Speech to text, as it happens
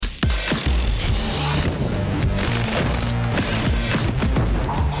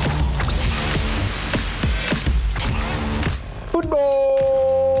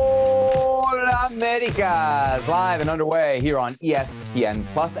Americas, live and underway here on ESPN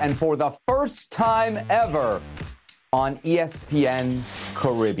Plus, and for the first time ever on ESPN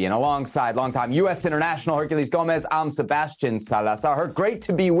Caribbean, alongside longtime U.S. international Herculez Gomez, I'm Sebastian Salazar. Great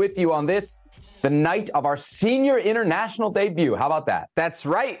to be with you on this, the night of our senior international debut. How about that? That's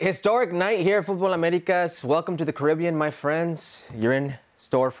right. Historic night here at Futbol Americas. Welcome to the Caribbean, my friends. You're in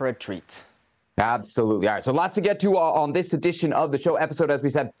store for a treat. Absolutely. All right, so lots to get to on this edition of the show. Episode, as we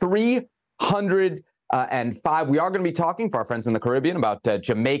said, 305. We are going to be talking for our friends in the Caribbean about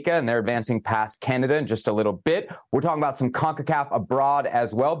Jamaica, and they're advancing past Canada in just a little bit. We're talking about some CONCACAF abroad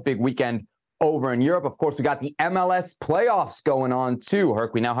as well. Big weekend over in Europe. Of course, we got the MLS playoffs going on too,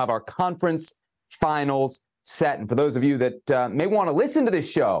 Herc. We now have our conference finals set. And for those of you that may want to listen to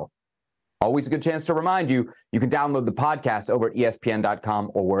this show, always a good chance to remind you, you can download the podcast over at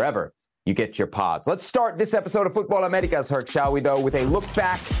ESPN.com or wherever you get your pods. Let's start this episode of Futbol Americas, Herc, shall we, though, with a look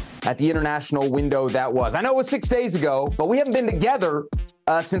back at the international window that was. I know it was 6 days ago, but we haven't been together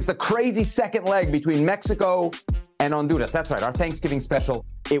since the crazy second leg between Mexico and Honduras. That's right, our Thanksgiving special,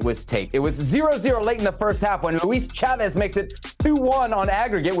 it was taped. It was 0-0 late in the first half when Luis Chavez makes it 2-1 on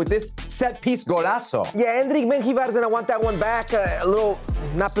aggregate with this set-piece golazo. Yeah, Enrique Menjivar is going to want that one back. A little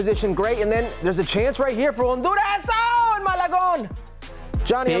not positioned great. And then there's a chance right here for Honduras. Oh, and Malagon.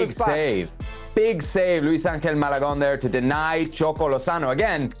 Johnny Big save. Big save. Luis Angel Malagon there to deny Choco Lozano.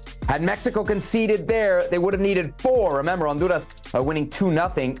 Again, had Mexico conceded there, they would have needed 4. Remember, Honduras winning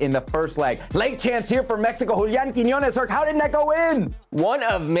 2-0 in the first leg. Late chance here for Mexico. Julian Quiñones. How didn't that go in? One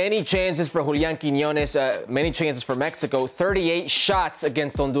of many chances for Julian Quiñones, many chances for Mexico. 38 shots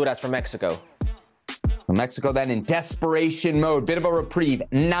against Honduras for Mexico. Mexico then in desperation mode. Bit of a reprieve.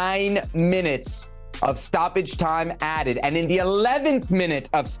 9 minutes of stoppage time added. And in the 11th minute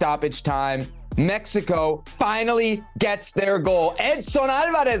of stoppage time, Mexico finally gets their goal. Edson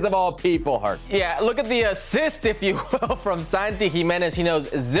Alvarez, of all people, Hart. Yeah, look at the assist, if you will, from Santi Jimenez. He knows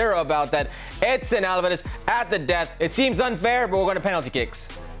zero about that. Edson Alvarez at the death. It seems unfair, but we're going to penalty kicks.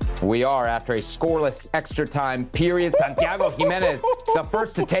 We are, after a scoreless extra time period. Santiago Jimenez, the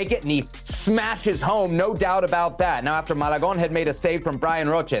first to take it, and he smashes home, no doubt about that. Now, after Malagon had made a save from Brian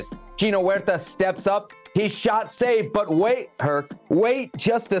Roches, Gino Huerta steps up. His shot saved, but wait, Herc, wait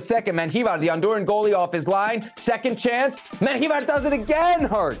just a second. Menjivar, the Honduran goalie, off his line. Second chance. Menjivar does it again,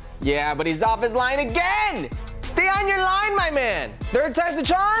 Herc. Yeah, but he's off his line again. Stay on your line, my man. Third time's a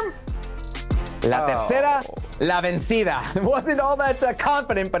charm. La tercera, la vencida. It wasn't all that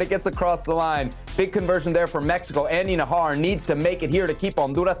confident, but it gets across the line. Big conversion there for Mexico. Andy Najar needs to make it here to keep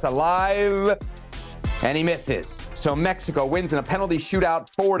Honduras alive. And he misses. So Mexico wins in a penalty shootout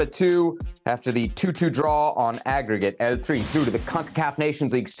 4-2 after the 2-2 draw on aggregate. El Tri through to the CONCACAF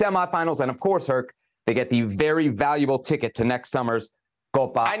Nations League semifinals. And of course, Herc, they get the very valuable ticket to next summer's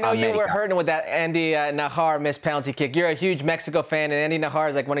Copa I know America. You were hurting with that Andy Najar missed penalty kick. You're a huge Mexico fan, and Andy Najar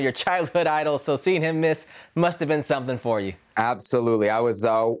is like one of your childhood idols, so seeing him miss must have been something for you. Absolutely. I was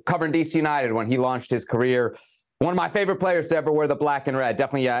covering DC United when he launched his career. One of my favorite players to ever wear the black and red.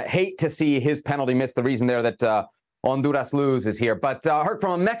 Definitely hate to see his penalty miss. The reason there that Honduras loses here. But Herc,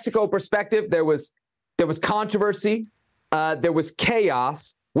 from a Mexico perspective, there was controversy. There was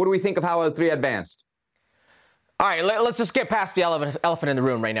chaos. What do we think of how El Tri advanced? All right, let's just get past the elephant in the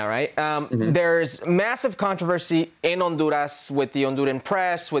room right now, right? There's massive controversy in Honduras with the Honduran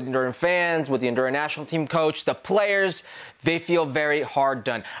press, with Honduran fans, with the Honduran national team coach, the players. They feel very hard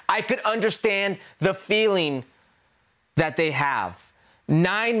done. I could understand the feeling that they have.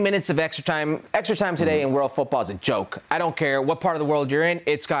 9 minutes of extra time today in world football is a joke. I don't care what part of the world you're in.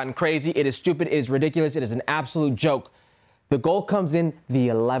 It's gotten crazy. It is stupid. It is ridiculous. It is an absolute joke. The goal comes in the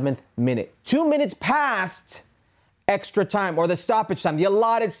 11th minute. 2 minutes past extra time, or the stoppage time, the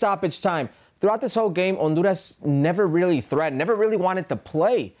allotted stoppage time. Throughout this whole game, Honduras never really threatened, never really wanted to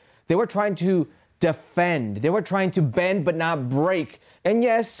play. They were trying to defend. They were trying to bend but not break. And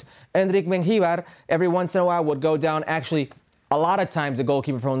yes, Enrique Menjivar every once in a while would go down. Actually, a lot of times the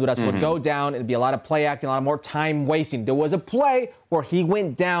goalkeeper for Honduras would go down. It'd be a lot of play acting, a lot more time wasting. There was a play where he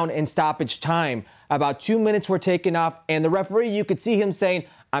went down in stoppage time. About 2 minutes were taken off, and the referee, you could see him saying,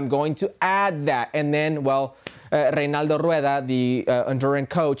 I'm going to add that. And then, Reynaldo Rueda, the Honduran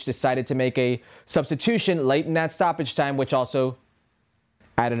coach, decided to make a substitution late in that stoppage time, which also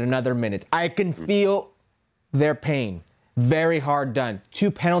added another minute. I can feel their pain. Very hard done.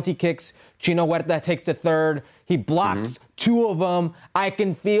 2 penalty kicks. Chino Huerta takes the third. He blocks 2 of them. I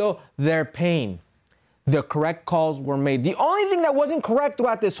can feel their pain. The correct calls were made. The only thing that wasn't correct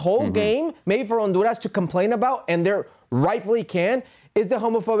throughout this whole game, maybe for Honduras to complain about, and they rightfully can, is the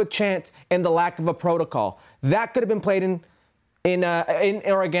homophobic chant and the lack of a protocol. That could have been played in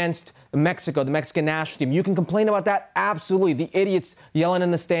or against Mexico, the Mexican national team. You can complain about that, absolutely. The idiots yelling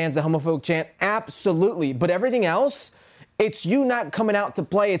in the stands, the homophobic chant, absolutely. But everything else, it's you not coming out to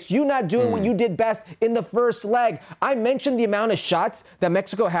play. It's you not doing what you did best in the first leg. I mentioned the amount of shots that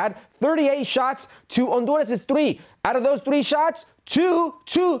Mexico had. 38 shots to Honduras is 3. Out of those 3 shots, two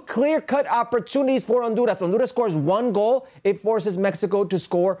clear-cut opportunities for Honduras. Honduras scores 1 goal. It forces Mexico to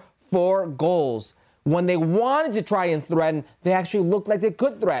score 4 goals. When they wanted to try and threaten, they actually looked like they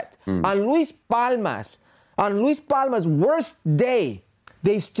could threat. On Luis Palma's worst day,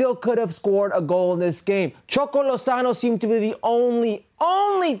 they still could have scored a goal in this game. Choco Lozano seemed to be the only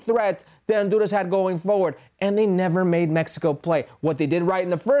threat that Honduras had going forward, and they never made Mexico play. What they did right in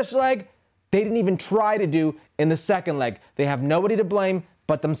the first leg, they didn't even try to do in the second leg. They have nobody to blame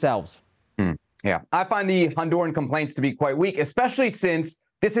but themselves. Yeah, I find the Honduran complaints to be quite weak, especially since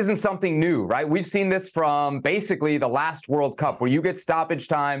this isn't something new, right? We've seen this from basically the last World Cup, where you get stoppage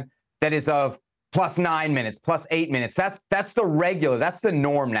time that is of plus 9 minutes, plus 8 minutes. That's the regular. That's the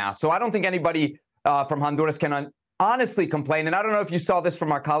norm now. So I don't think anybody from Honduras can honestly complain. And I don't know if you saw this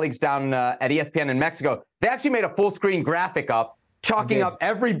from our colleagues down at ESPN in Mexico. They actually made a full screen graphic up, chalking up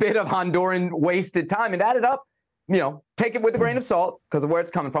every bit of Honduran wasted time, and added up. Take it with a grain of salt because of where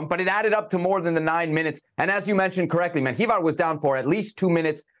it's coming from, but it added up to more than the 9 minutes. And as you mentioned correctly, Mengíbar was down for at least 2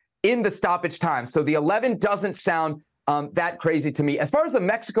 minutes in the stoppage time. So the 11 doesn't sound that crazy to me. As far as the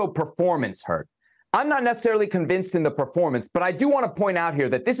Mexico performance, Hurt, I'm not necessarily convinced in the performance, but I do want to point out here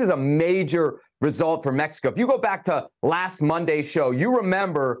that this is a major result for Mexico. If you go back to last Monday's show, you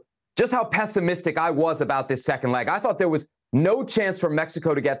remember just how pessimistic I was about this second leg. I thought there was no chance for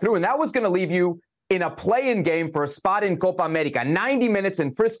Mexico to get through, and that was going to leave you in a play-in game for a spot in Copa America, 90 minutes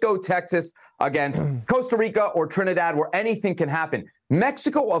in Frisco, Texas, against Costa Rica or Trinidad, where anything can happen.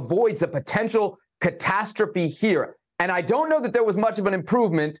 Mexico avoids a potential catastrophe here. And I don't know that there was much of an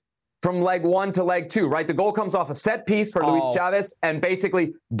improvement from leg 1 to leg 2, right? The goal comes off a set piece for Luis Chavez, and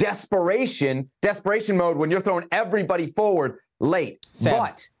basically desperation mode when you're throwing everybody forward late.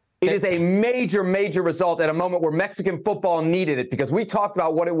 But it is a major, major result at a moment where Mexican football needed it, because we talked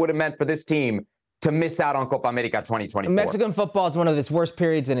about what it would have meant for this team to miss out on Copa America 2024. Mexican football is one of its worst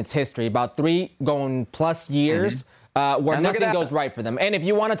periods in its history, about 3 going plus years where nothing goes right for them. And if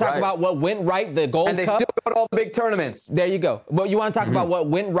you want to talk about what went right, the Gold Cup. And they still go to all the big tournaments. There you go. But you want to talk about what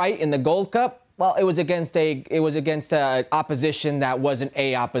went right in the Gold Cup? Well, it was against opposition that wasn't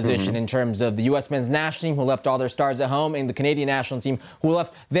a opposition in terms of the U.S. men's national team, who left all their stars at home, and the Canadian national team, who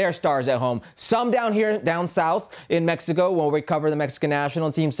left their stars at home. Some down south in Mexico, when we cover the Mexican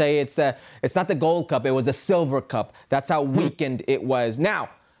national team, say it's not the Gold Cup, it was a Silver Cup. That's how weakened it was. Now,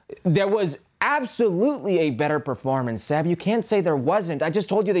 there was absolutely a better performance, Seb. You can't say there wasn't. I just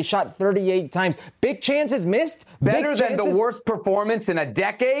told you they shot 38 times. Big chances missed. Better than the worst performance in a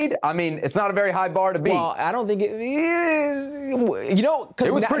decade? I mean, it's not a very high bar to beat. Well, I don't think it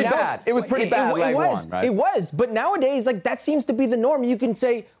was pretty bad. It was pretty bad leg 1, right? It was. But nowadays, that seems to be the norm. You can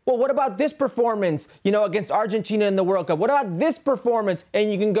say, well, what about this performance, against Argentina in the World Cup? What about this performance?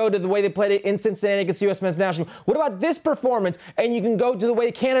 And you can go to the way they played it in Cincinnati against the U.S. men's national team. What about this performance? And you can go to the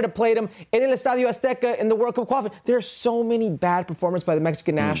way Canada played them in El Estadio Azteca in the World Cup qualifying. There are so many bad performances by the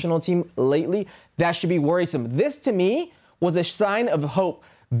Mexican national team lately. That should be worrisome. This, to me, was a sign of hope.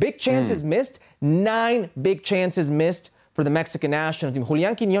 Big chances missed. 9 big chances missed for the Mexican national team.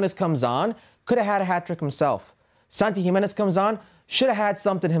 Julian Quiñones comes on, could have had a hat trick himself. Santi Jimenez comes on, should have had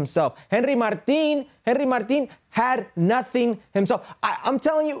something himself. Henry Martin had nothing himself. I'm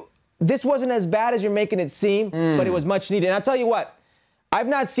telling you, this wasn't as bad as you're making it seem, but it was much needed. And I'll tell you what, I've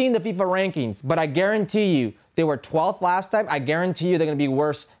not seen the FIFA rankings, but I guarantee you they were 12th last time. I guarantee you they're going to be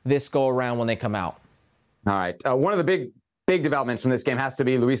worse this go around when they come out. All right. One of the big developments from this game has to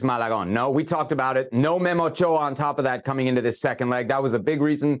be Luis Malagón. No, we talked about it. No Memo Ochoa on top of that coming into this second leg. That was a big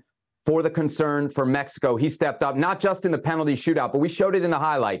reason for the concern for Mexico. He stepped up, not just in the penalty shootout, but we showed it in the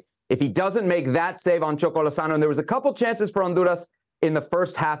highlight. If he doesn't make that save on Choco Lozano, and there was a couple chances for Honduras in the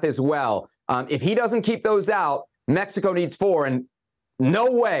first half as well. If he doesn't keep those out, Mexico needs 4. And no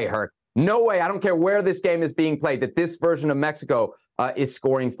way, Herc. No way. I don't care where this game is being played, that this version of Mexico is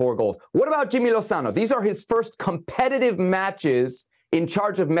scoring 4 goals. What about Jimmy Lozano? These are his first competitive matches in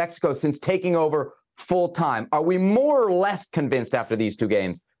charge of Mexico since taking over full time. Are we more or less convinced after these 2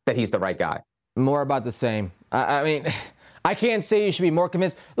 games that he's the right guy? More about the same. I mean, I can't say you should be more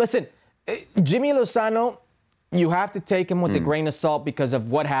convinced. Listen, Jimmy Lozano, you have to take him with a grain of salt because of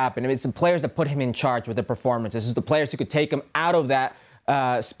what happened. I mean, it's the players that put him in charge with the performances. It's the players who could take him out of that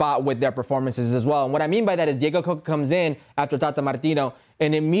spot with their performances as well. And what I mean by that is Diego Coca comes in after Tata Martino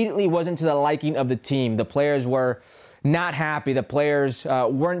and immediately wasn't to the liking of the team. The players were not happy. The players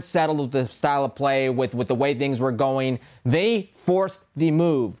weren't settled with the style of play, with the way things were going. They forced the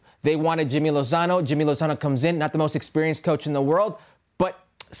move. They wanted Jimmy Lozano. Jimmy Lozano comes in, not the most experienced coach in the world, but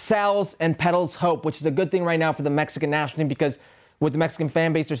sells and peddles hope, which is a good thing right now for the Mexican national team, because with the Mexican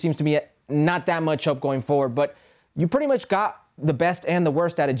fan base, there seems to be not that much hope going forward. But you pretty much got the best and the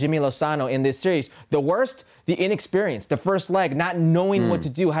worst out of Jimmy Lozano in this series. The worst, the inexperience, the first leg, not knowing what to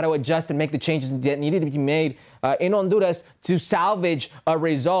do, how to adjust and make the changes that needed to be made in Honduras to salvage a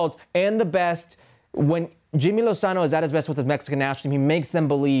result. And the best, when Jimmy Lozano is at his best with the Mexican national team, he makes them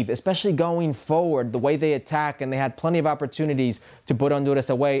believe, especially going forward, the way they attack, and they had plenty of opportunities to put Honduras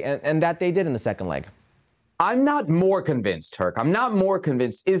away, and that they did in the second leg. I'm not more convinced, Herc. I'm not more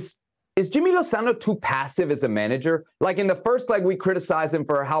convinced. Is Jimmy Lozano too passive as a manager? Like in the first leg, we criticize him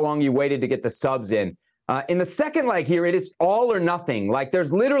for how long he waited to get the subs in. In the second leg here, it is all or nothing. Like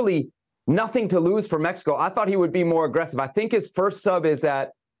there's literally nothing to lose for Mexico. I thought he would be more aggressive. I think his first sub is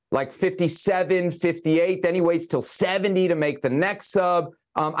at like 57, 58. Then he waits till 70 to make the next sub.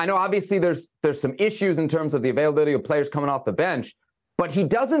 I know obviously there's some issues in terms of the availability of players coming off the bench, but he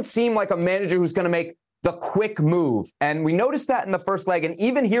doesn't seem like a manager who's going to make the quick move. And we noticed that in the first leg. And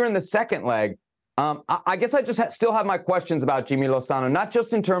even here in the second leg, I guess I just still have my questions about Jimmy Lozano, not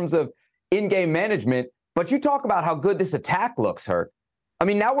just in terms of in-game management, but you talk about how good this attack looks, Herc. I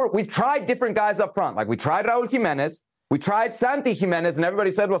mean, now we've tried different guys up front. Like we tried Raul Jimenez, we tried Santi Jimenez, and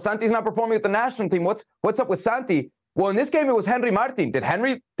everybody said, well, Santi's not performing with the national team. What's up with Santi? Well, in this game, it was Henry Martin. Did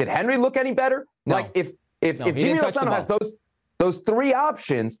Henry look any better? No. Like if Jimmy Lozano has those three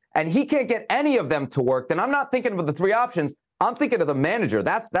options and he can't get any of them to work, then I'm not thinking of the three options. I'm thinking of the manager.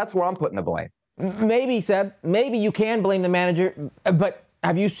 That's where I'm putting the blame. Maybe, Seb. Maybe you can blame the manager, but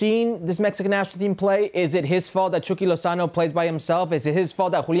have you seen this Mexican national team play? Is it his fault that Chucky Lozano plays by himself? Is it his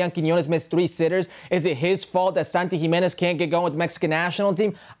fault that Julian Quiñones missed 3 sitters? Is it his fault that Santi Jimenez can't get going with the Mexican national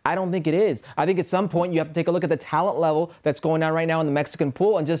team? I don't think it is. I think at some point you have to take a look at the talent level that's going on right now in the Mexican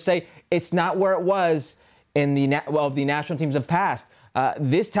pool and just say it's not where it was in the national teams of past.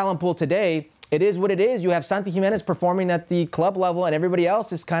 This talent pool today, it is what it is. You have Santi Jimenez performing at the club level, and everybody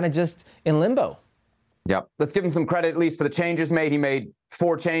else is kind of just in limbo. Yep. Let's give him some credit at least for the changes made. He made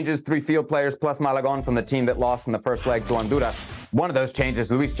 4 changes, 3 field players, plus Malagon from the team that lost in the first leg to Honduras. One of those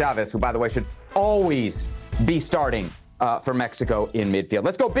changes, Luis Chavez, who, by the way, should always be starting for Mexico in midfield.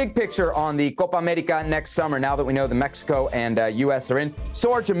 Let's go big picture on the Copa America next summer, now that we know the Mexico and U.S. are in.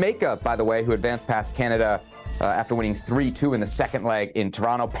 So are Jamaica, by the way, who advanced past Canada after winning 3-2 in the second leg in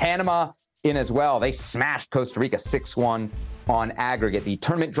Toronto. Panama in as well. They smashed Costa Rica 6-1 on aggregate. The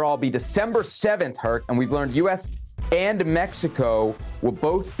tournament draw will be December 7th, Herc, and we've learned U.S. and Mexico will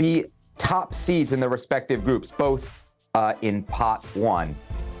both be top seeds in their respective groups, both in pot 1.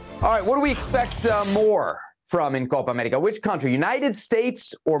 All right, what do we expect more from in Copa America? Which country, United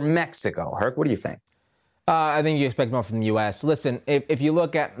States or Mexico? Herc, what do you think? I think you expect more from the U.S. Listen, if you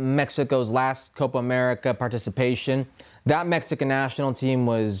look at Mexico's last Copa America participation, that Mexican national team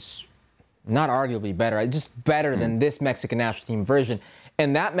was not arguably better, just better than this Mexican national team version.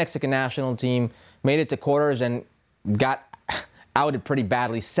 And that Mexican national team made it to quarters and got outed pretty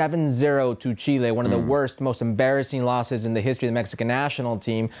badly, 7-0 to Chile, one of the worst, most embarrassing losses in the history of the Mexican national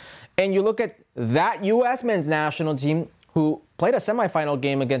team. And you look at that U.S. men's national team, who played a semifinal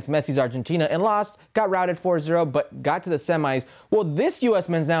game against Messi's Argentina and lost, got routed 4-0, but got to the semis. Well, this U.S.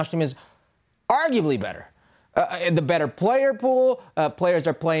 men's national team is arguably better. The better player pool, players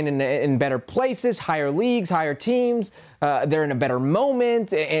are playing in better places, higher leagues, higher teams. They're in a better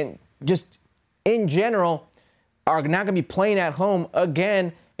moment, and just in general are not going to be playing at home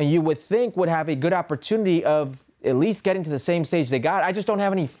again, and you would think would have a good opportunity of at least getting to the same stage they got. I just don't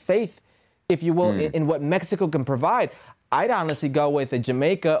have any faith, if you will, in what Mexico can provide. I'd honestly go with a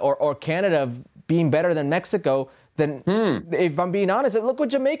Jamaica or Canada being better than Mexico. Then, if I'm being honest, look what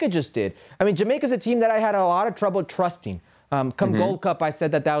Jamaica just did. I mean, Jamaica's a team that I had a lot of trouble trusting. Come Gold Cup, I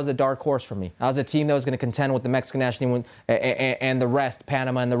said that was a dark horse for me. I was a team that was going to contend with the Mexican national team and the rest,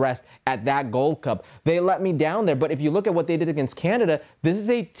 Panama and the rest, at that Gold Cup. They let me down there. But if you look at what they did against Canada, this is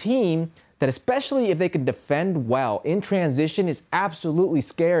a team that, especially if they can defend well in transition, is absolutely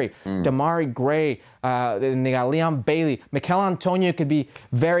scary. Damari Gray, and they got Leon Bailey. Mikel Antonio could be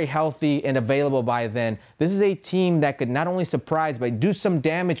very healthy and available by then. This is a team that could not only surprise, but do some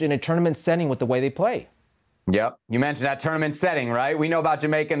damage in a tournament setting with the way they play. Yep. You mentioned that tournament setting, right? We know about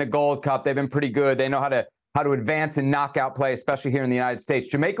Jamaica and the Gold Cup. They've been pretty good. They know how to advance in knockout play, especially here in the United States.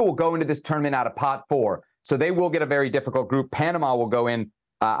 Jamaica will go into this tournament out of pot 4, so they will get a very difficult group. Panama will go in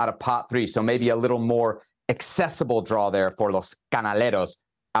out of pot 3, so maybe a little more accessible draw there for Los Canaleros.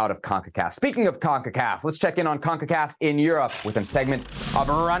 out of CONCACAF. Speaking of CONCACAF, let's check in on CONCACAF in Europe with a segment of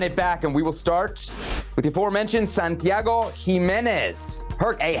Run It Back, and we will start with the aforementioned Santiago Jimenez.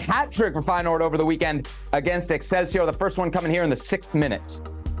 Herc, a hat trick for Feyenoord over the weekend against Excelsior, the first one coming here in the 6th minute.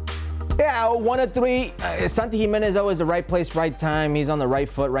 Yeah, 1 of 3. Santi Jimenez always the right place, right time. He's on the right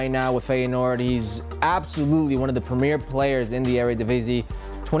foot right now with Feyenoord. He's absolutely one of the premier players in the Eredivisie.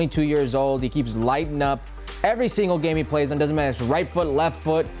 22 years old. He keeps lighting up every single game he plays on. Doesn't matter if it's right foot, left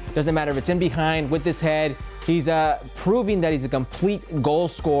foot. Doesn't matter if it's in behind, with his head. He's proving that he's a complete goal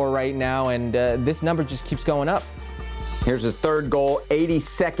scorer right now, and this number just keeps going up. Here's his 3rd goal,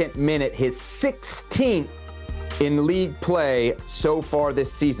 82nd minute, his 16th in league play so far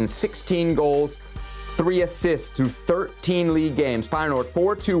this season. 16 goals, 3 assists through 13 league games. Feyenoord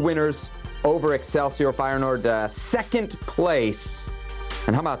 4-2 winners over Excelsior. Feyenoord 2nd place.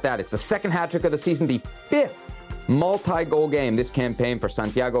 And how about that? It's the 2nd hat trick of the season, the 5th multi-goal game this campaign for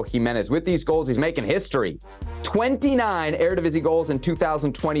Santiago Jimenez. With these goals, he's making history. 29 Eredivisie goals in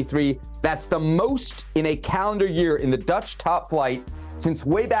 2023. That's the most in a calendar year in the Dutch top flight since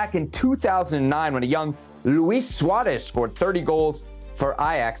way back in 2009 when a young Luis Suarez scored 30 goals for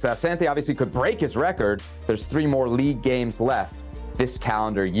Ajax. Santi obviously could break his record. There's 3 more league games left this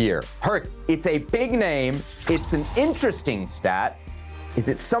calendar year. Herc, it's a big name. It's an interesting stat. Is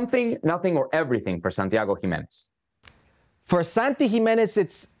it something, nothing, or everything for Santiago Jimenez? For Santi Jimenez,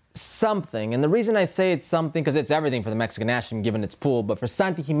 it's something. And the reason I say it's something, because it's everything for the Mexican national team given its pool, but for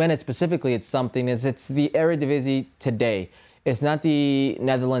Santi Jimenez specifically, it's something, is it's the Eredivisie today. It's not the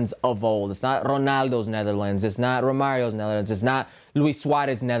Netherlands of old. It's not Ronaldo's Netherlands. It's not Romario's Netherlands. It's not Luis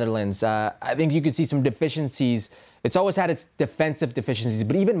Suarez Netherlands. I think you can see some deficiencies. It's always had its defensive deficiencies,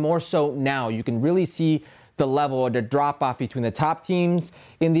 but even more so now, you can really see the level or the drop-off between the top teams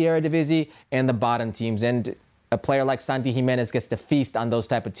in the Eredivisie and the bottom teams. And a player like Santi Jimenez gets to feast on those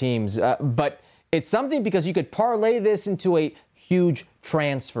type of teams. But it's something because you could parlay this into a huge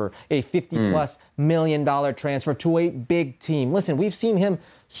transfer, a $50+ million transfer to a big team. Listen, we've seen him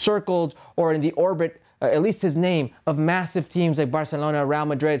circled or in the orbit, at least his name, of massive teams like Barcelona, Real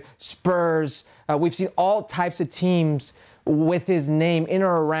Madrid, Spurs. We've seen all types of teams with his name in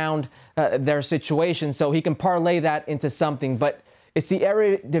or around their situation, so he can parlay that into something. But it's the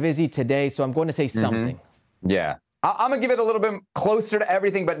Eredivisie today, so I'm going to say something. Yeah. I'm going to give it a little bit closer to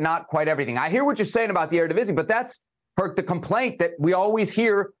everything, but not quite everything. I hear what you're saying about the Eredivisie, but that's, Herc, the complaint that we always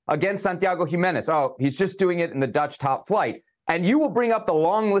hear against Santiago Jimenez. Oh, he's just doing it in the Dutch top flight. And you will bring up the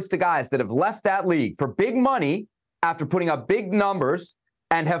long list of guys that have left that league for big money after putting up big numbers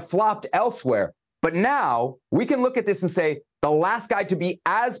and have flopped elsewhere. But now we can look at this and say the last guy to be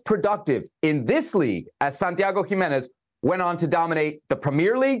as productive in this league as Santiago Jimenez went on to dominate the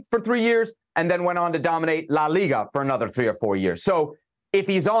Premier League for 3 years and then went on to dominate La Liga for another 3 or 4 years. So if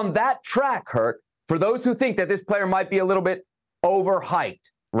he's on that track, Herc, for those who think that this player might be a little bit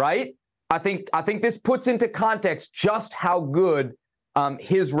overhyped, right? I think this puts into context just how good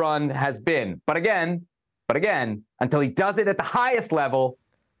his run has been. But again, until he does it at the highest level,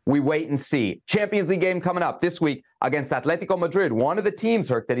 we wait and see. Champions League game coming up this week against Atletico Madrid, one of the teams,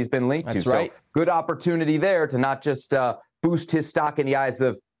 Herc, that he's been linked to. Right. So good opportunity there to not just boost his stock in the eyes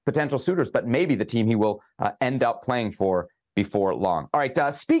of potential suitors, but maybe the team he will end up playing for before long. All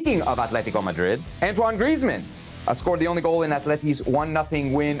right, speaking of Atletico Madrid, Antoine Griezmann scored the only goal in Atleti's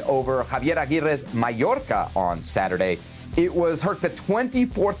 1-0 win over Javier Aguirre's Mallorca on Saturday. It was, Herc, the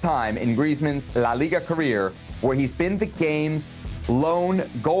 24th time in Griezmann's La Liga career where he's been the game's lone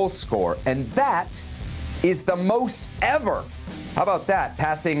goal scorer, and that is the most ever. How about that?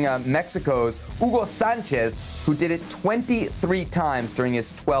 Passing Mexico's Hugo Sanchez, who did it 23 times during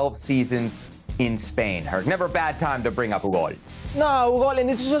his 12 seasons in Spain. Herc, never a bad time to bring up Hugo. No, Hugo, and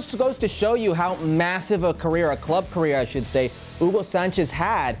this just goes to show you how massive a career, a club career, I should say, Hugo Sanchez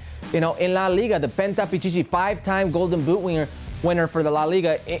had. You know, in La Liga, the Penta Pichichi 5-time Golden Boot winner for the La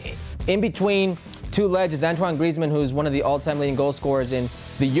Liga. In between two legends, Antoine Griezmann, who's one of the all-time leading goal scorers in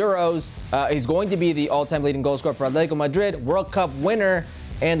the Euros. He's going to be the all-time leading goal scorer for Atletico Madrid, World Cup winner,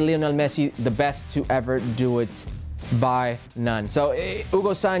 and Lionel Messi, the best to ever do it by none. So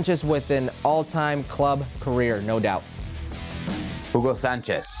Hugo Sanchez with an all-time club career, no doubt. Hugo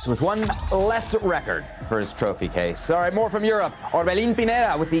Sanchez with one less record for his trophy case. All right, more from Europe. Orbelin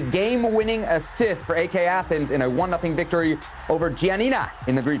Pineda with the game-winning assist for AK Athens in a 1-0 victory over Giannina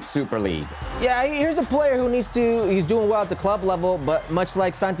in the Greek Super League. Yeah, here's a player who he's doing well at the club level, but much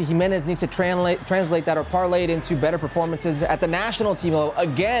like Santi Jimenez, needs to translate that or parlay it into better performances at the national team level.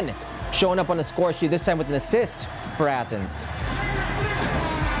 Again, showing up on the score sheet, this time with an assist for Athens.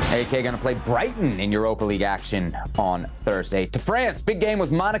 AK going to play Brighton in Europa League action on Thursday. To France, big game was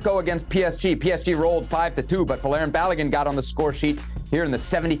Monaco against PSG. PSG rolled 5-2, but Valérien Balogun got on the score sheet here in the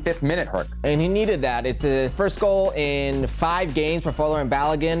 75th minute, Herc. And he needed that. It's a first goal in 5 games for Valérien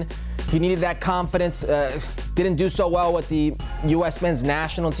Balogun. He needed that confidence. Didn't do so well with the U.S. men's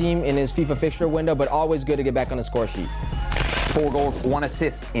national team in his FIFA fixture window, but always good to get back on the score sheet. 4 goals, 1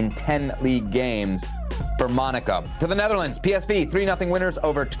 assist in 10 league games for Monaco. To the Netherlands, PSV 3-0 winners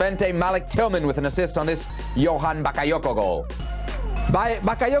over Twente. Malik Tillman with an assist on this Johan Bakayoko goal.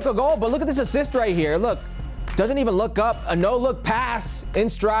 Bakayoko goal, but look at this assist right here. Look, doesn't even look up. A no-look pass in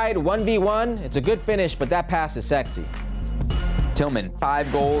stride, 1v1. It's a good finish, but that pass is sexy. Tillman,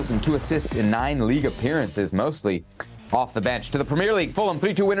 5 goals and 2 assists in 9 league appearances, mostly off the bench. To the Premier League, Fulham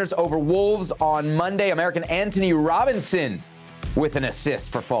 3-2 winners over Wolves on Monday. American Anthony Robinson with an assist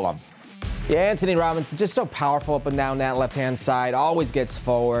for Fulham. Yeah, Anthony Robinson, just so powerful up and down that left-hand side, always gets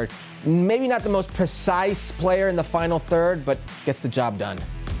forward. Maybe not the most precise player in the final third, but gets the job done.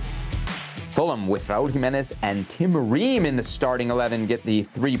 Fulham with Raúl Jiménez and Tim Ream in the starting 11 get the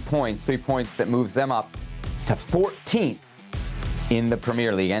 3 points that moves them up to 14th in the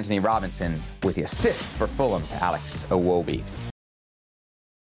Premier League. Anthony Robinson with the assist for Fulham to Alex Iwobi.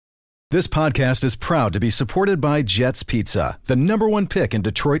 This podcast is proud to be supported by Jets Pizza, the #1 pick in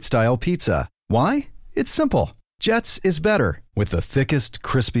Detroit-style pizza. Why? It's simple. Jets is better. With the thickest,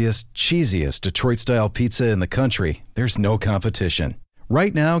 crispiest, cheesiest Detroit-style pizza in the country, there's no competition.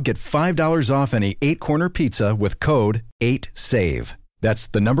 Right now, get $5 off any 8-corner pizza with code 8SAVE. That's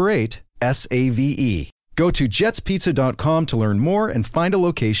the number 8, S-A-V-E. Go to jetspizza.com to learn more and find a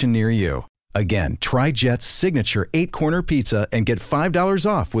location near you. Again, try Jet's signature 8-corner pizza and get $5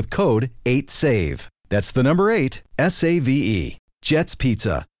 off with code 8SAVE. That's the number 8, S-A-V-E. Jet's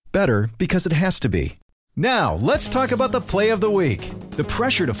Pizza. Better because it has to be. Now, let's talk about the play of the week. The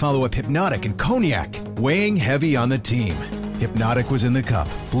pressure to follow up Hypnotic and Cognac, weighing heavy on the team. Hypnotic was in the cup,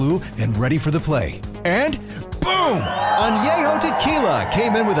 blue, and ready for the play. And boom! Añejo Tequila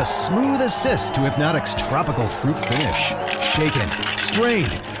came in with a smooth assist to Hypnotic's tropical fruit finish. Shaken,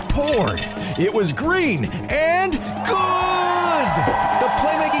 strained, poured. It was green and good! The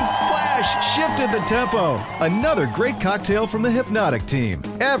playmaking splash shifted the tempo. Another great cocktail from the Hypnotic team.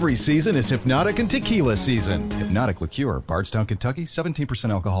 Every season is Hypnotic and Tequila season. Hypnotic Liqueur, Bardstown, Kentucky, 17%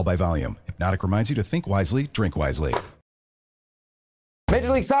 alcohol by volume. Hypnotic reminds you to think wisely, drink wisely.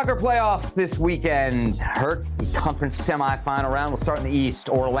 Major League Soccer playoffs this weekend. Herc, the conference semifinal round will start in the East.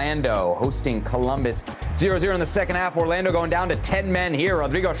 Orlando hosting Columbus. 0-0 in the second half. Orlando going down to 10 men here.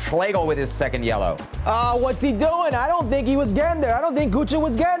 Rodrigo Schlegel with his second yellow. What's he doing? I don't think he was getting there. I don't think Gucci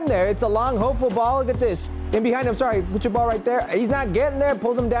was getting there. It's a long, hopeful ball. Look at this. In behind him, sorry, Gucci ball right there. He's not getting there.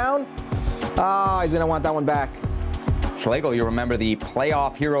 Pulls him down. He's going to want that one back. Schlegel, you remember the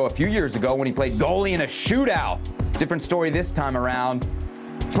playoff hero a few years ago when he played goalie in a shootout. Different story this time around.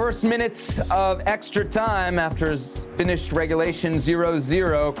 First minutes of extra time after his finished regulation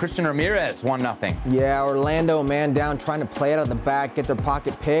 0-0, Christian Ramirez 1-0. Yeah, Orlando man down trying to play it out of the back, get their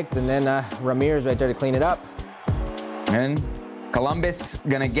pocket picked, and then Ramirez right there to clean it up. And Columbus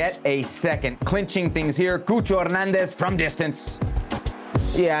gonna get a second. Clinching things here, Cucho Hernandez from distance.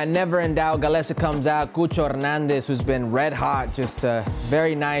 Yeah, never in doubt. Galese comes out. Cucho Hernandez, who's been red hot, just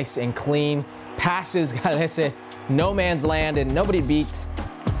very nice and clean. Passes Galese, no man's land, and nobody beats.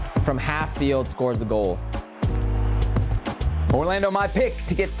 From half field, scores the goal. Orlando, my pick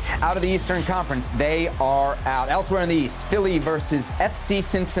to get out of the Eastern Conference. They are out. Elsewhere in the East, Philly versus FC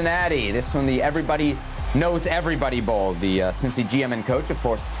Cincinnati. This one, the Everybody Knows Everybody Bowl. The Cincy GM and coach, of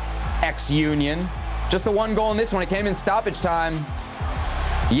course, ex-Union. Just the one goal in this one. It came in stoppage time.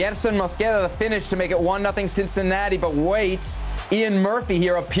 Yerson Mosqueda, the finish to make it 1-0 Cincinnati. But wait, Ian Murphy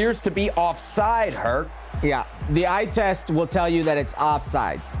here appears to be offside, Herc. Yeah, the eye test will tell you that it's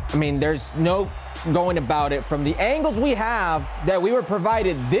offside. I mean, there's no going about it. From the angles we have that we were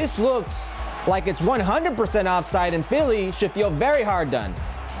provided, this looks like it's 100% offside, and Philly should feel very hard done.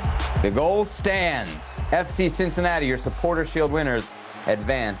 The goal stands. FC Cincinnati, your Supporter Shield winners,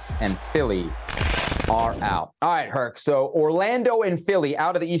 advance, and Philly are out. All right, Herc, so Orlando and Philly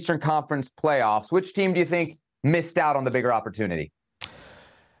out of the Eastern Conference playoffs. Which team do you think missed out on the bigger opportunity?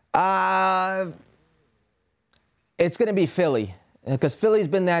 It's going to be Philly, because Philly's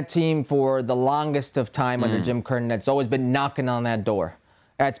been that team for the longest of time under Jim Curtin. That's always been knocking on that door.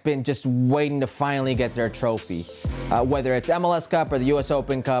 That's been just waiting to finally get their trophy. Whether it's MLS Cup or the US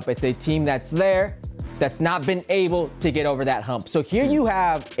Open Cup, it's a team that's there, that's not been able to get over that hump. So here you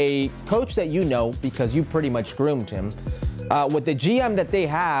have a coach that you know because you pretty much groomed him, with the GM that they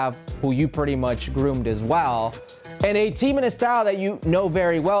have, who you pretty much groomed as well. and a team in a style that you know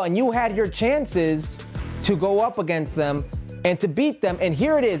very well, and you had your chances to go up against them and to beat them, and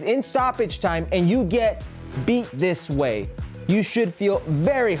here it is in stoppage time, and you get beat this way. You should feel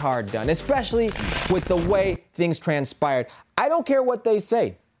very hard done, especially with the way things transpired. I don't care what they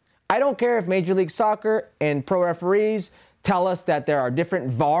say. I don't care if Major League Soccer and pro referees tell us that there are different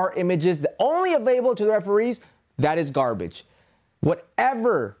VAR images that only available to the referees. That is garbage.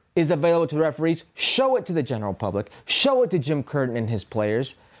 Whatever is available to the referees, show it to the general public. Show it to Jim Curtin and his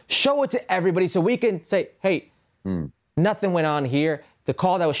players. Show it to everybody so we can say, hey, nothing went on here. The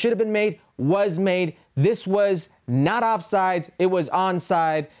call that should have been made was made. This was not offsides. It was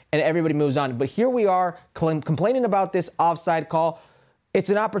onside, and everybody moves on. But here we are complaining about this offside call. It's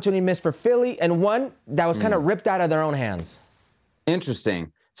an opportunity missed for Philly, and one that was kind of ripped out of their own hands.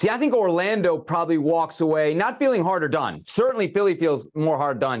 Interesting. See, I think Orlando probably walks away not feeling hard or done. Certainly Philly feels more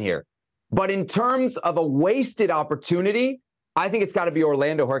hard done here. But in terms of a wasted opportunity, I think it's got to be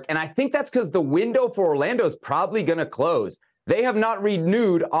Orlando, Herc. And I think that's because the window for Orlando is probably going to close. They have not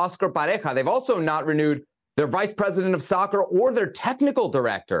renewed Oscar Pareja. They've also not renewed their vice president of soccer or their technical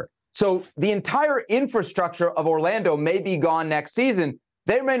director. So the entire infrastructure of Orlando may be gone next season.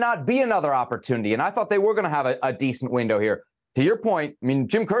 There may not be another opportunity. And I thought they were going to have a decent window here. To your point, I mean,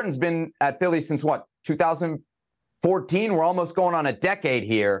 Jim Curtin's been at Philly since, 2014? We're almost going on a decade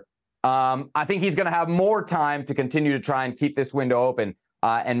here. I think he's going to have more time to continue to try and keep this window open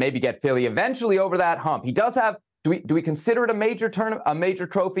and maybe get Philly eventually over that hump. He does have, do we consider it a major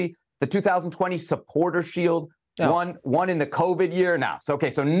trophy? The 2020 Supporter Shield, no. one in the COVID year. Now, so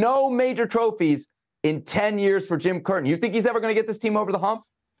no major trophies in 10 years for Jim Curtin. You think he's ever going to get this team over the hump?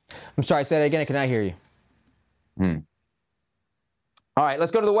 I'm sorry, say that again. Can I hear you? All right,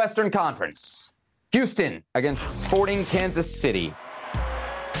 let's go to the Western Conference. Houston against Sporting Kansas City.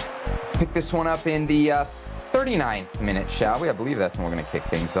 Pick this one up in the 39th minute, shall we? I believe that's when we're going to kick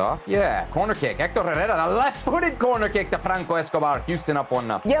things off. Yeah, corner kick. Hector Herrera, the left-footed corner kick to Franco Escobar. Houston up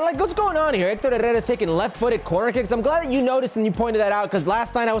 1-0. Yeah, like what's going on here? Hector Herrera's taking left-footed corner kicks. I'm glad that you noticed and you pointed that out because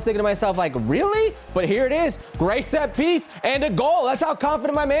last night I was thinking to myself, like, really? But here it is. Great set piece and a goal. That's how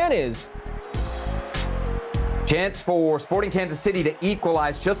confident my man is. Chance for Sporting Kansas City to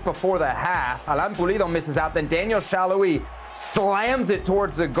equalize just before the half. Alan Pulido misses out. Then Daniel Shalhoub slams it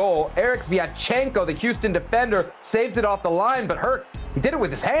towards the goal. Eric Sviatchenko, the Houston defender, saves it off the line, but he did it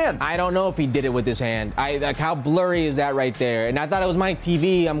with his hand. I don't know if he did it with his hand. Like, how blurry is that right there? And I thought it was my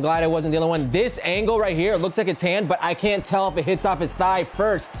TV. I'm glad I wasn't the only one. This angle right here, it looks like it's hand, but I can't tell if it hits off his thigh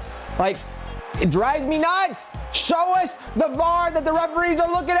first. Like, it drives me nuts. Show us the VAR that the referees are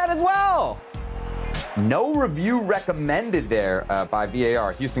looking at as well. No review recommended there by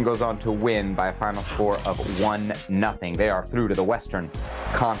VAR. Houston goes on to win by a final score of 1-0. They are through to the Western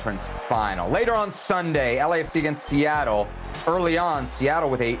Conference Final. Later on Sunday, LAFC against Seattle. Early on, Seattle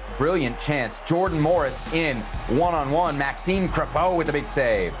with a brilliant chance. Jordan Morris in one-on-one. Maxime Crepeau with a big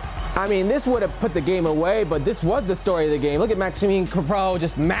save. I mean, this would have put the game away, but this was the story of the game. Look at Maxime Crepeau,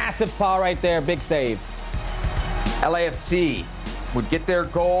 just massive paw right there, big save. LAFC would get their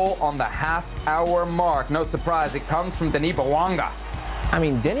goal on the half-hour mark. No surprise, it comes from Denis Bouanga. I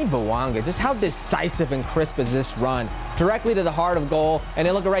mean, Denis Bouanga, just how decisive and crisp is this run? Directly to the heart of goal, and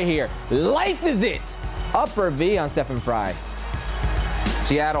then look right here. Laces it! Upper V on Stephen Fry.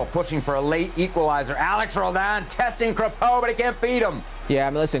 Seattle pushing for a late equalizer. Alex Roldan testing Crepeau, but he can't beat him. Yeah,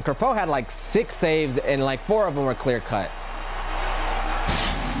 I mean, listen, Crepeau had like 6 saves, and like 4 of them were clear-cut.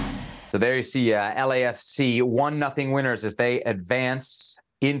 So there you see LAFC 1-0 winners as they advance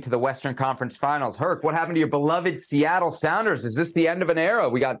into the Western Conference Finals. Herc, what happened to your beloved Seattle Sounders? Is this the end of an era?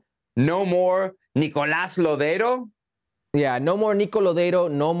 We got no more Nicolás Lodeiro? Yeah, no more Nico Lodeiro,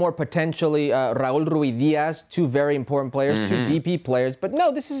 no more potentially Raul Ruidiaz, 2 very important players, 2 DP players. But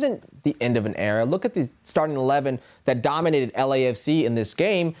no, this isn't the end of an era. Look at the starting 11 that dominated LAFC in this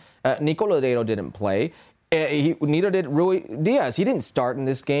game. Nico Lodeiro didn't play. Neither did Rui Diaz. He didn't start in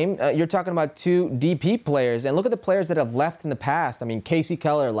this game. You're talking about 2 DP players. And look at the players that have left in the past. I mean, Casey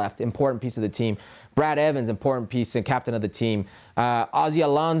Keller left, important piece of the team. Brad Evans, important piece and captain of the team. Ozzy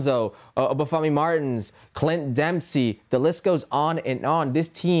Alonso, Obafemi Martins, Clint Dempsey. The list goes on and on. This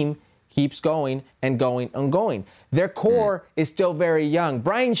team keeps going and going and going. Their core is still very young.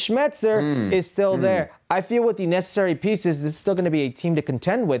 Brian Schmetzer is still there. I feel with the necessary pieces, this is still going to be a team to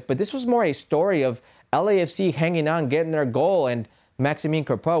contend with. But this was more a story of LAFC hanging on, getting their goal, and Maxime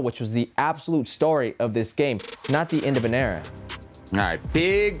Crepeau, which was the absolute story of this game, not the end of an era. All right,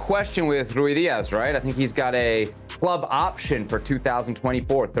 big question with Rui Diaz, right? I think he's got a club option for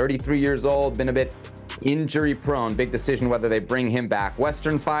 2024. 33 years old, been a bit injury prone. Big decision whether they bring him back.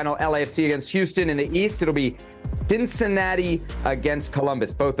 Western final, LAFC against Houston. In the East, it'll be Cincinnati against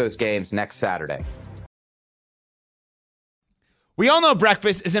Columbus. Both those games next Saturday. We all know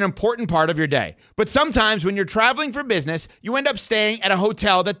breakfast is an important part of your day, but sometimes when you're traveling for business, you end up staying at a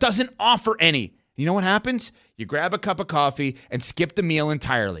hotel that doesn't offer any. You know what happens? You grab a cup of coffee and skip the meal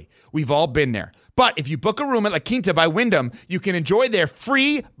entirely. We've all been there. But if you book a room at La Quinta by Wyndham, you can enjoy their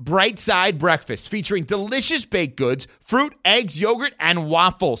free Bright Side breakfast featuring delicious baked goods, fruit, eggs, yogurt, and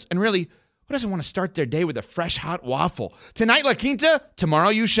waffles. And really, who doesn't want to start their day with a fresh hot waffle? Tonight, La Quinta, tomorrow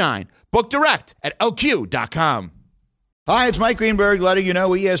you shine. Book direct at lq.com. Hi, it's Mike Greenberg letting you know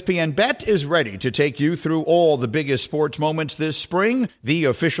ESPN Bet is ready to take you through all the biggest sports moments this spring. The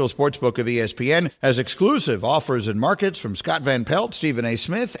official sportsbook of ESPN has exclusive offers and markets from Scott Van Pelt, Stephen A.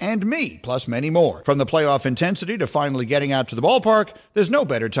 Smith, and me, plus many more. From the playoff intensity to finally getting out to the ballpark, there's no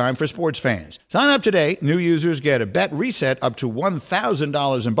better time for sports fans. Sign up today. New users get a bet reset up to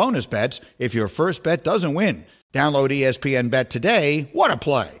 $1,000 in bonus bets if your first bet doesn't win. Download ESPN Bet today. What a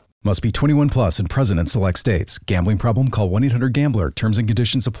play. Must be 21 plus and present in select states. Gambling problem? Call 1-800-GAMBLER. Terms and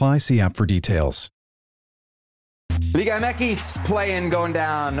conditions apply. See app for details. Liga MX playing going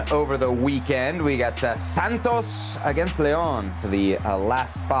down over the weekend. We got Santos against León for the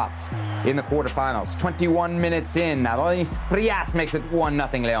last spot in the quarterfinals. 21 minutes in. Adonis Frias makes it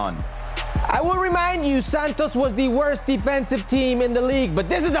 1-0 León. I will remind you, Santos was the worst defensive team in the league, but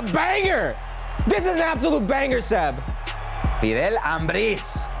this is a banger. This is an absolute banger, Seb. Fidel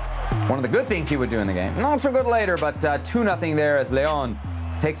Ambriz. One of the good things he would do in the game. Not so good later, but 2-0 there as León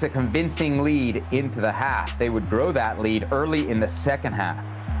takes a convincing lead into the half. They would grow that lead early in the second half.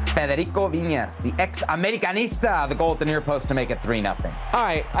 Federico Viñas, the ex-Americanista, the goal at the near post to make it 3-0. All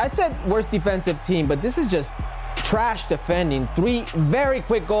right, I said worst defensive team, but this is just trash defending. 3 very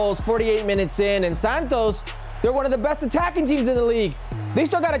quick goals, 48 minutes in, and Santos, they're one of the best attacking teams in the league. They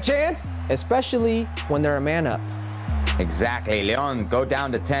still got a chance, especially when they're a man up. Exactly. León go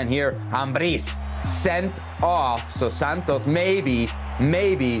down to 10 here. Ambriz sent off. So Santos maybe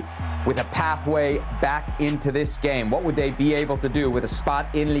with a pathway back into this game. What would they be able to do with a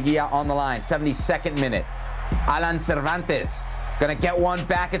spot in Liguilla on the line? 72nd minute. Alan Cervantes gonna get one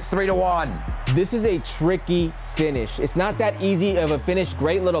back. It's 3-1. This is a tricky finish. It's not that easy of a finish.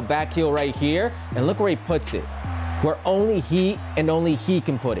 Great little back heel right here. And look where he puts it. Where only he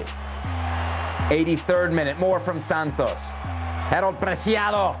can put it. 83rd minute, more from Santos. Harold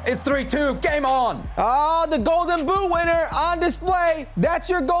Preciado, it's 3-2, game on. Oh, the Golden Boot winner on display. That's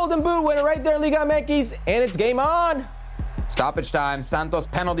your Golden Boot winner right there, Liga MX, and it's game on. Stoppage time, Santos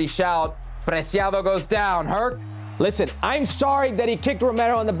penalty shout. Preciado goes down, Herc. Listen, I'm sorry that he kicked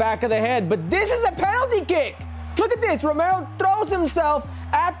Romero on the back of the head, but this is a penalty kick. Look at this, Romero throws himself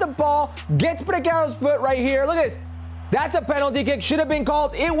at the ball, gets Preciado's foot right here. Look at this. That's a penalty kick, should have been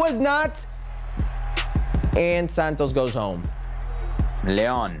called. It was not. And Santos goes home.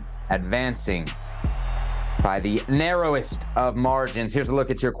 León advancing by the narrowest of margins. Here's a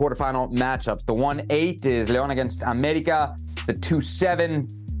look at your quarterfinal matchups. The 1-8 is León against América. The 2-7,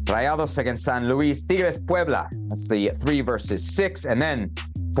 Rayados against San Luis. Tigres Puebla, that's the 3 versus 6. And then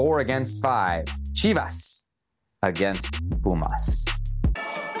 4 against 5, Chivas against Pumas.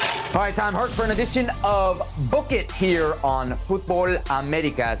 All right, time, Herc, for an edition of Book It here on Futbol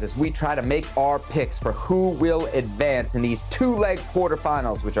Americas as we try to make our picks for who will advance in these 2-leg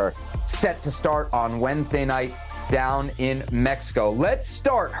quarterfinals, which are set to start on Wednesday night down in Mexico. Let's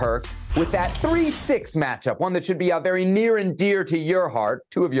start, Herc, with that 3-6 matchup, one that should be very near and dear to your heart.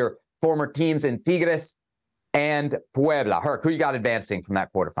 2 of your former teams in Tigres and Puebla. Herc, who you got advancing from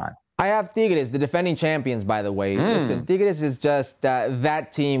that quarterfinal? I have Tigres, the defending champions, by the way. Listen, Tigres is just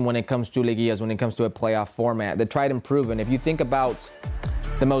that team when it comes to Liguillas, when it comes to a playoff format. They're tried and proven. If you think about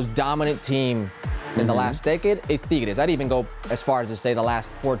the most dominant team in the last decade, it's Tigres. I'd even go as far as to say the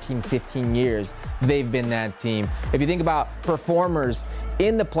last 14, 15 years, they've been that team. If you think about performers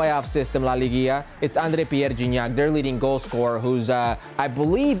in the playoff system, La Liguilla, it's André Pierre Gignac, their leading goal scorer, who's, I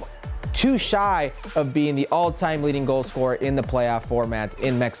believe, too shy of being the all-time leading goal scorer in the playoff format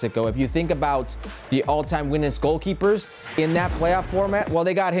in Mexico. If you think about the all-time winners goalkeepers in that playoff format, well,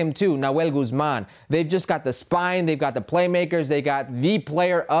 they got him too, Nahuel Guzman. They've just got the spine, they've got the playmakers, they got the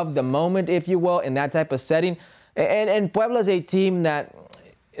player of the moment, if you will, in that type of setting. And Puebla's a team that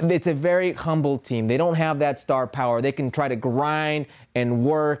it's a very humble team. They don't have that star power. They can try to grind and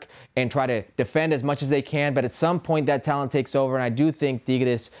work and try to defend as much as they can, but at some point that talent takes over, and I do think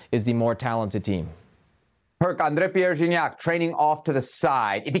Tigres is the more talented team. Herc, André Pierre Gignac training off to the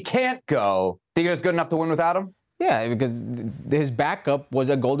side. If he can't go, Tigres good enough to win without him? Yeah, because his backup was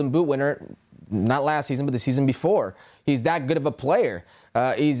a Golden Boot winner not last season, but the season before. He's that good of a player.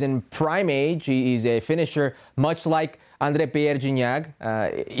 He's in prime age. He's a finisher, much like André Pierre Gignac.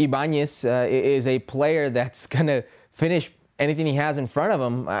 Ibanez is a player that's going to finish anything he has in front of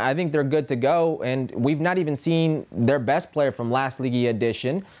him. I think they're good to go. And we've not even seen their best player from last Liga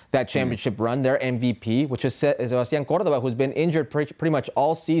edition, that championship run, their MVP, which is Sebastián Córdoba, who's been injured pretty much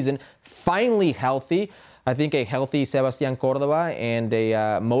all season, finally healthy. I think a healthy Sebastián Córdoba and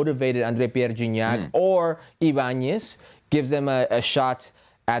a motivated André Pierre Gignac or Ibanez gives them a shot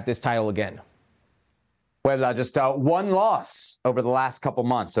at this title again. Puebla just one loss over the last couple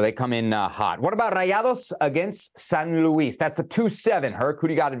months, so they come in hot. What about Rayados against San Luis? That's a 2-7. Herc, who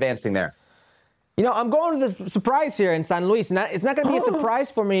do you got advancing there? You know, I'm going to the surprise here in San Luis. It's not going to be a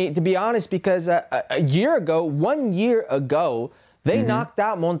surprise for me, to be honest, because 1 year ago, they knocked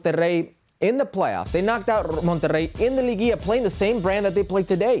out Monterrey in the playoffs. They knocked out Monterrey in the Liguilla, playing the same brand that they play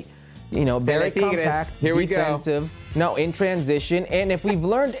today. You know, very compact, defensive, in transition. And if we've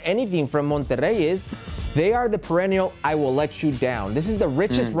learned anything from Monterrey is they are the perennial, I will let you down. This is the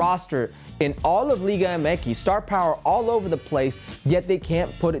richest roster in all of Liga MX. Star power all over the place, yet they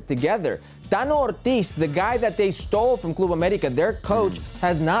can't put it together. Tano Ortiz, the guy that they stole from Club America, their coach,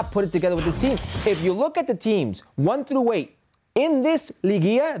 has not put it together with his team. If you look at the teams, 1 through 8, in this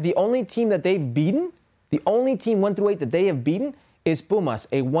Liguilla, the only team that they've beaten, the only team 1 through 8 that they have beaten is Pumas,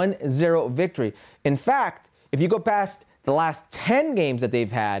 a 1-0 victory. In fact, if you go past the last 10 games that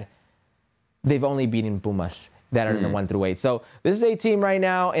they've had, they've only beaten Pumas that are in the 1 through 8. So this is a team right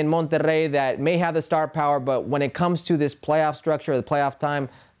now in Monterrey that may have the star power, but when it comes to this playoff structure, the playoff time,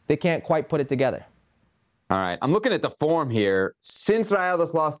 they can't quite put it together. All right. I'm looking at the form here. Since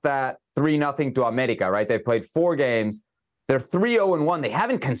Rayados lost that 3-0 to America, right? They played 4 games. They're 3-0-1. They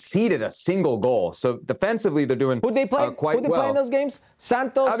haven't conceded a single goal. So defensively, they're doing Who'd they play? Quite Who'd they well. play in those games?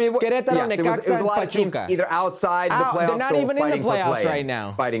 Santos, Querétaro, yes, Necaxa, it was a lot of teams Pachuca. either outside the playoffs they're not or even in the fighting for playoffs play-in. right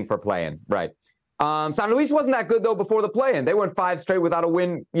now. Fighting for play-in, right. San Luis wasn't that good, though, before the play-in. They went 5 straight without a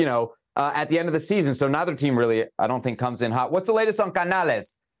win, at the end of the season. So neither team really, I don't think, comes in hot. What's the latest on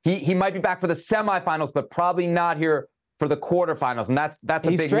Canales? He might be back for the semifinals, but probably not here for the quarterfinals, and that's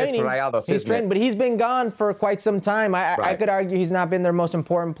a big miss for Rayados. He's training, but he's been gone for quite some time. I could argue he's not been their most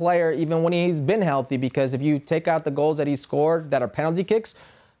important player, even when he's been healthy, because if you take out the goals that he scored that are penalty kicks,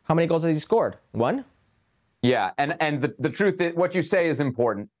 how many goals has he scored? 1? Yeah, and the truth is, what you say is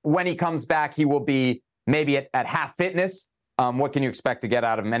important. When he comes back, he will be maybe at half fitness. What can you expect to get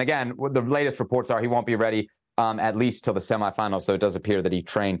out of him? And again, the latest reports are he won't be ready at least till the semifinals, so it does appear that he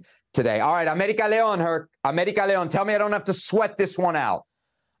trained today. All right, America León, Herc. America León, tell me I don't have to sweat this one out.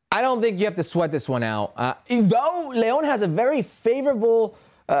 I don't think you have to sweat this one out. Though León has a very favorable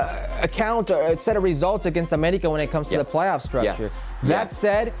set of results against America when it comes to the playoff structure. That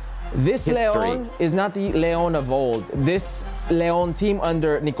said, this León is not the León of old. This León team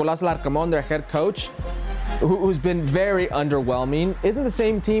under Nicolás Larcamón, their head coach, who's been very underwhelming, isn't the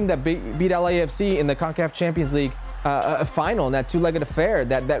same team that beat LAFC in the CONCACAF Champions League final in that 2-legged affair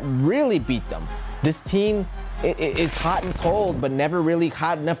that really beat them. This team is hot and cold, but never really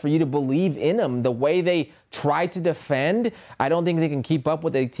hot enough for you to believe in them. The way they try to defend, I don't think they can keep up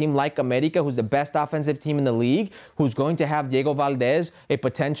with a team like America, who's the best offensive team in the league, who's going to have Diego Valdez, a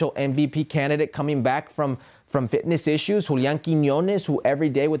potential MVP candidate coming back from fitness issues, Julián Quiñones, who every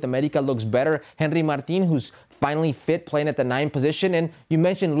day with America looks better, Henry Martin, who's finally fit, playing at the 9 position. And you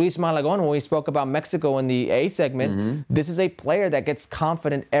mentioned Luis Malagón when we spoke about Mexico in the A segment. This is a player that gets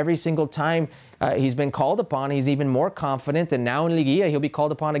confident every single time he's been called upon. He's even more confident. And now in Liguilla, he'll be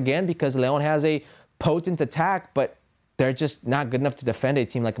called upon again because León has a potent attack, but they're just not good enough to defend a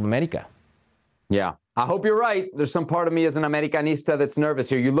team like America. Yeah. I hope you're right. There's some part of me as an Americanista that's nervous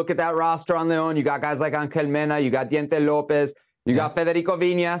here. You look at that roster on León, you got guys like Ángel Mena, you got Diente Lopez, you got Federico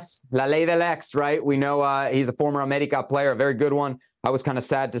Viñas, La Ley del Ex, right? We know he's a former America player, a very good one. I was kind of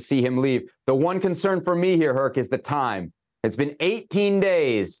sad to see him leave. The one concern for me here, Herc, is the time. It's been 18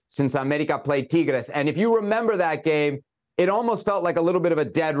 days since America played Tigres. And if you remember that game, it almost felt like a little bit of a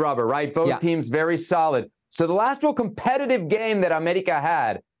dead rubber, right? Both teams very solid. So the last real competitive game that America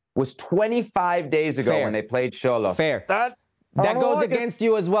had was 25 days ago when they played Xolos. Fair. That goes against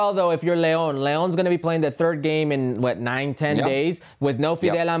you as well, though, if you're León. León's going to be playing the third game in, 9-10 days with no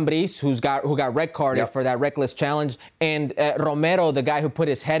Fidel Ambriz, who got red carded for that reckless challenge, and Romero, the guy who put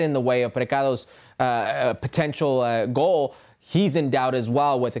his head in the way of Precado's potential goal. He's in doubt as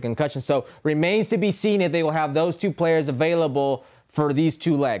well with a concussion. So remains to be seen if they will have those 2 players available for these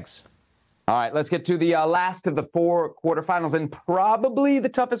 2 legs. All right, let's get to the last of the 4 quarterfinals and probably the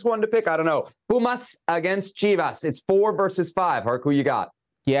toughest one to pick. I don't know. Pumas against Chivas. It's 4 versus 5. Herc, who you got?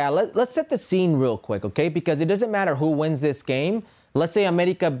 Yeah, let's set the scene real quick, okay? Because it doesn't matter who wins this game. Let's say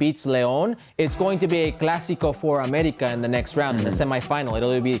America beats León. It's going to be a Clásico for America in the next round, in the semifinal.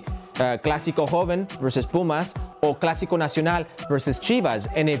 It'll be Clásico Joven versus Pumas or Clásico Nacional versus Chivas.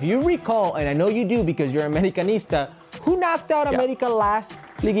 And if you recall, and I know you do because you're Americanista, who knocked out America last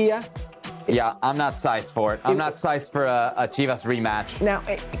Liguilla? Yeah, I'm not sized for it. I'm not sized for a Chivas rematch. Now,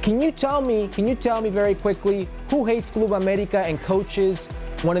 can you tell me very quickly who hates Club America and coaches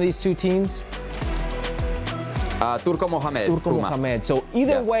one of these two teams? Turco Mohamed. So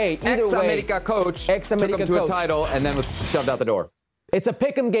either way, ex-America coach took him to a title and then was shoved out the door. It's a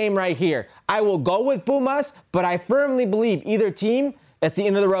pick'em game right here. I will go with Pumas, but I firmly believe either team, it's the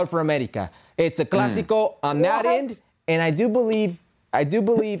end of the road for America. It's a Clásico on that end, and I do believe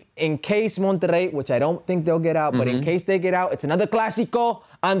in case Monterrey, which I don't think they'll get out, but in case they get out, it's another Clásico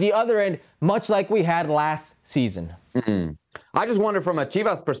on the other end, much like we had last season. I just wonder from a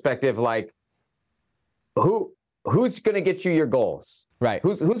Chivas perspective, like, who's going to get you your goals? Right.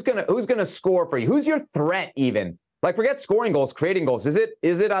 Who's going to score for you? Who's your threat even? Like, forget scoring goals, creating goals. Is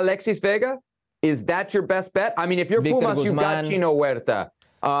it Alexis Vega? Is that your best bet? I mean, if you're Victor Pumas, Guzman, you've got Chino Huerta.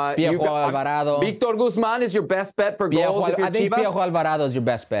 Piojo Alvarado. Victor Guzman is your best bet for goals if you're I think Chivas? Piojo Alvarado is your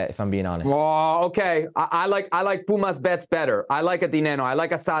best bet, if I'm being honest. Oh, okay. I like Pumas bets better. I like a Dineno. I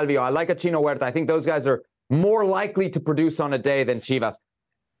like a Salvio. I like a Chino Huerta. I think those guys are more likely to produce on a day than Chivas.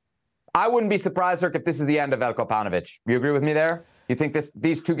 I wouldn't be surprised, Herc, if this is the end of Veljko Paunovic. You agree with me there? You think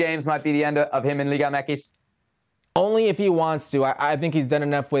these two games might be the end of him in Liga MX? Only if he wants to. I think he's done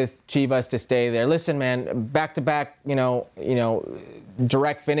enough with Chivas to stay there. Listen, man, back-to-back,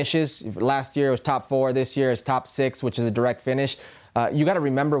 direct finishes. Last year it was top 4. This year it's top 6, which is a direct finish. You got to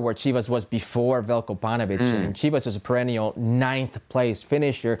remember where Chivas was before Veljko Paunovic. And Chivas was a perennial 9th place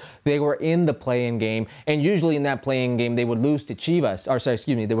finisher. They were in the play-in game, and usually in that play-in game they would lose to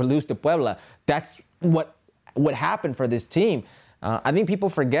they would lose to Puebla. That's what happened for this team. I think people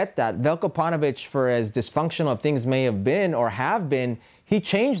forget that. Veljko Paunovic, for as dysfunctional things may have been or have been, he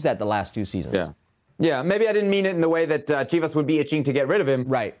changed that the last 2 seasons. Yeah, maybe I didn't mean it in the way that Chivas would be itching to get rid of him.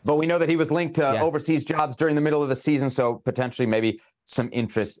 Right. But we know that he was linked to overseas jobs during the middle of the season, so potentially maybe some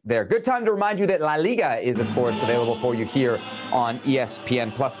interest there. Good time to remind you that La Liga is, of course, available for you here on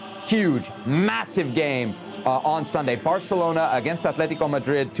ESPN+. Huge, massive game on Sunday. Barcelona against Atletico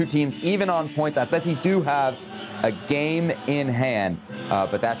Madrid, 2 teams even on points. Atleti do have a game in hand,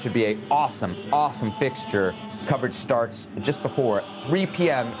 but that should be an awesome, awesome fixture. Coverage starts just before 3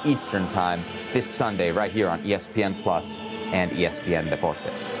 p.m. Eastern Time this Sunday right here on ESPN Plus and ESPN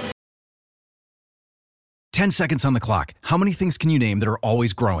Deportes. 10 seconds on the clock. How many things can you name that are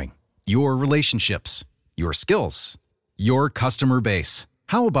always growing? Your relationships, your skills, your customer base.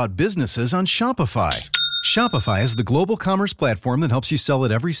 How about businesses on Shopify? Shopify is the global commerce platform that helps you sell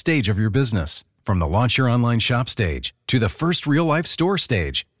at every stage of your business. From the launch your online shop stage, to the first real-life store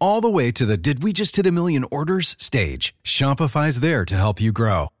stage, all the way to the did we just hit a million orders stage, Shopify's there to help you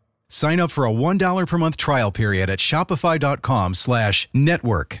grow. Sign up for a $1 per month trial period at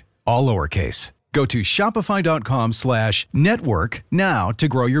shopify.com/network, all lowercase. Go to shopify.com/network now to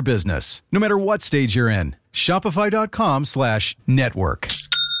grow your business, no matter what stage you're in. Shopify.com/network.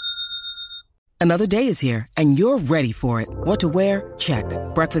 Another day is here, and you're ready for it. What to wear? Check.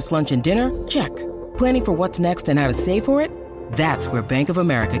 Breakfast, lunch, and dinner? Check. Planning for what's next and how to save for it? That's where Bank of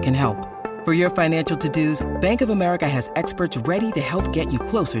America can help. For your financial to-dos, Bank of America has experts ready to help get you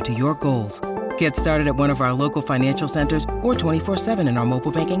closer to your goals. Get started at one of our local financial centers or 24/7 in our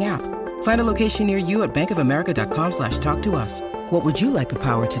mobile banking app. Find a location near you at bankofamerica.com/talktous. What would you like the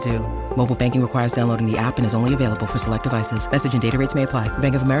power to do? Mobile banking requires downloading the app and is only available for select devices. Message and data rates may apply.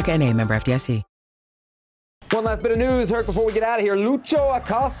 Bank of America N.A., member FDIC. One last bit of news, Herc, before we get out of here. Lucho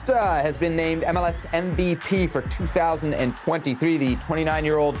Acosta has been named MLS MVP for 2023. The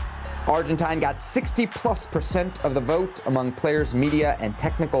 29-year-old Argentine got 60+% of the vote among players, media, and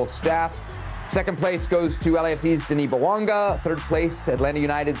technical staffs. Second place goes to LAFC's Denis Bouanga. Third place, Atlanta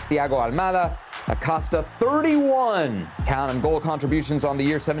United's Thiago Almada. Acosta, 31 count and goal contributions on the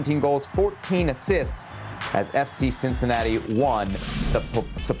year, 17 goals, 14 assists, as FC Cincinnati won the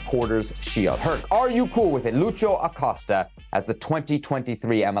Supporters Shield. Herc, are you cool with it? Lucho Acosta as the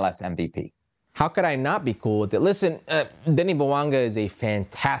 2023 MLS MVP. How could I not be cool with it? Listen, Denis Bouanga is a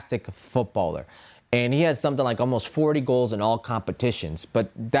fantastic footballer, and he has something like almost 40 goals in all competitions, but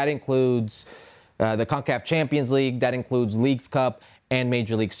that includes the CONCACAF Champions League, that includes Leagues Cup, and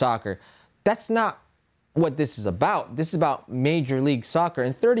Major League Soccer. That's not what this is about. This is about Major League Soccer,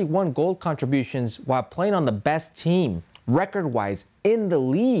 and 31 goal contributions while playing on the best team, record-wise, in the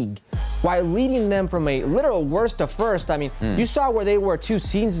league. while leading them from a literal worst to first. I mean, you saw where they were 2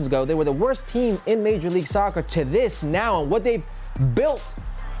 seasons ago. They were the worst team in Major League Soccer to this now, and what they've built,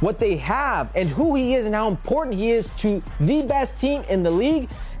 what they have, and who he is and how important he is to the best team in the league.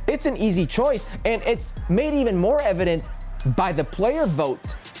 It's an easy choice, and it's made even more evident by the player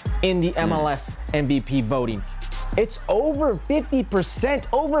vote in the MLS MVP voting. It's over 50%.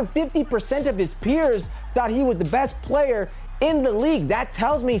 Over 50% of his peers thought he was the best player in the league. That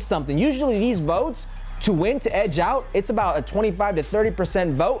tells me something. Usually these votes, to win, to edge out, it's about a 25 to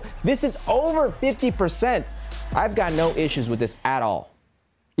 30% vote. This is over 50%. I've got no issues with this at all.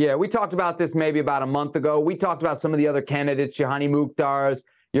 Yeah, we talked about this maybe about a month ago. We talked about some of the other candidates, your Hani Mukhtars,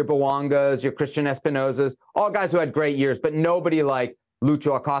 your Bwangas, your Christian Espinosas, all guys who had great years, but nobody like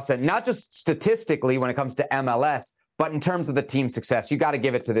Lucho Acosta, not just statistically when it comes to MLS, but in terms of the team success. You got to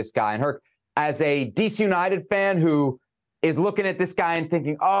give it to this guy. And Herc, as a DC United fan who is looking at this guy and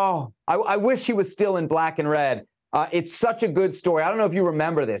thinking, oh, I wish he was still in black and red. It's such a good story. I don't know if you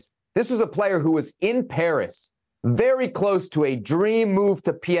remember this. This was a player who was in Paris, very close to a dream move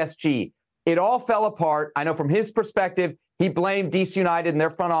to PSG. It all fell apart. I know from his perspective, he blamed DC United and their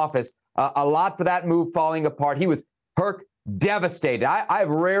front office a lot for that move falling apart. He was, Herc, devastated. I've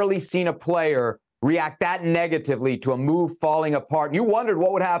rarely seen a player react that negatively to a move falling apart. You wondered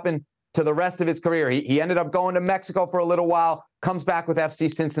what would happen to the rest of his career. He ended up going to Mexico for a little while, comes back with FC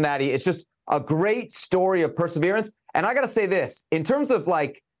Cincinnati. It's just a great story of perseverance. And I got to say this, in terms of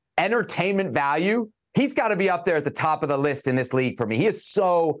like entertainment value, he's got to be up there at the top of the list in this league for me. He is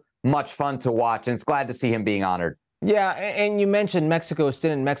so much fun to watch, and it's glad to see him being honored. Yeah, and you mentioned Mexico,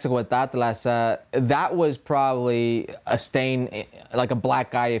 stint in Mexico with Atlas. That was probably a stain, like a black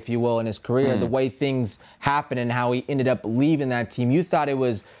guy, if you will, in his career. The way things happened and how he ended up leaving that team. You thought it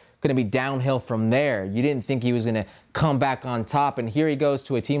was going to be downhill from there. You didn't think he was going to come back on top. And here he goes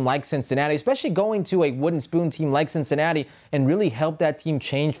to a team like Cincinnati, especially going to a wooden spoon team like Cincinnati, and really help that team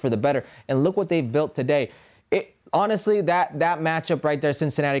change for the better. And look what they've built today. Honestly, that matchup right there,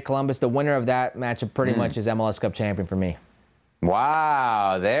 Cincinnati-Columbus, the winner of that matchup pretty much is MLS Cup champion for me.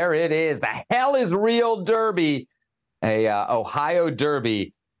 Wow, there it is. The hell is real derby, a Ohio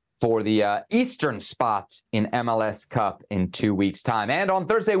derby for the Eastern spot in MLS Cup in 2 weeks' time. And on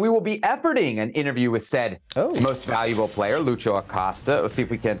Thursday, we will be efforting an interview with said most valuable player, Lucho Acosta. We'll see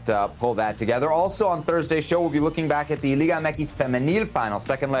if we can pull that together. Also on Thursday's show, we'll be looking back at the Liga MX Femenil final,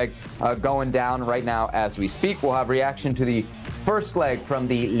 second leg going down right now as we speak. We'll have reaction to the first leg from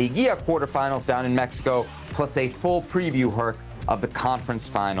the Liguilla quarterfinals down in Mexico, plus a full preview, Herc, of the conference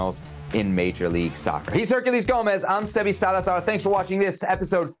finals in Major League Soccer. He's Herculez Gomez. I'm Sebi Salazar. Thanks for watching this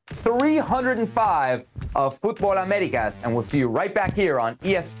episode 305 of Futbol Americas, and we'll see you right back here on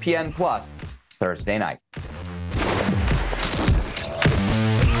ESPN Plus Thursday night.